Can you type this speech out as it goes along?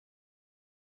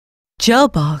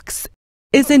GelBox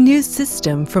is a new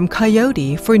system from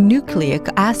Coyote for nucleic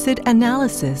acid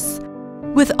analysis,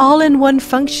 with all-in-one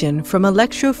function from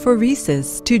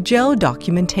electrophoresis to gel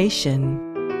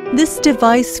documentation. This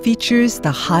device features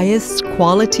the highest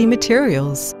quality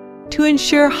materials to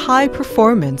ensure high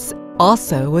performance,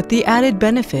 also with the added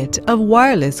benefit of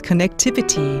wireless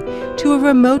connectivity to a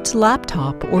remote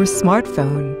laptop or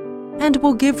smartphone, and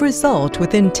will give result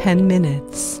within 10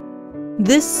 minutes.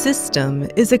 This system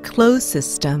is a closed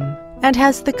system and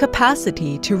has the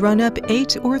capacity to run up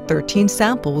 8 or 13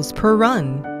 samples per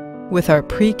run with our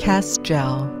precast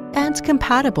gel, and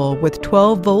compatible with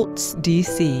 12 volts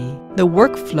DC. The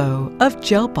workflow of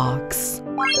GelBox.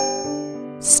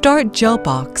 Start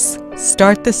GelBox.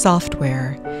 Start the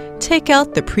software. Take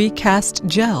out the precast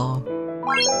gel.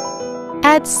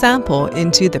 Add sample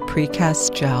into the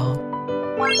precast gel.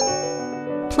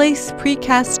 Place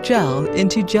precast gel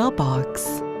into GelBox.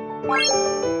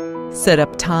 Set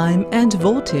up time and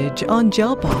voltage on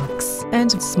GelBox and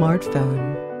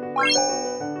smartphone.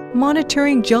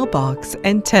 Monitoring GelBox,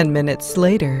 and 10 minutes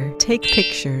later, take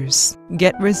pictures.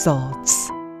 Get results.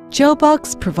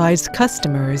 GelBox provides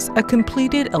customers a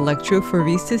completed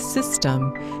electrophoresis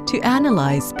system to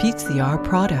analyze PCR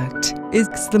product.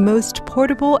 It's the most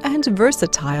portable and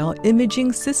versatile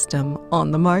imaging system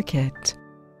on the market.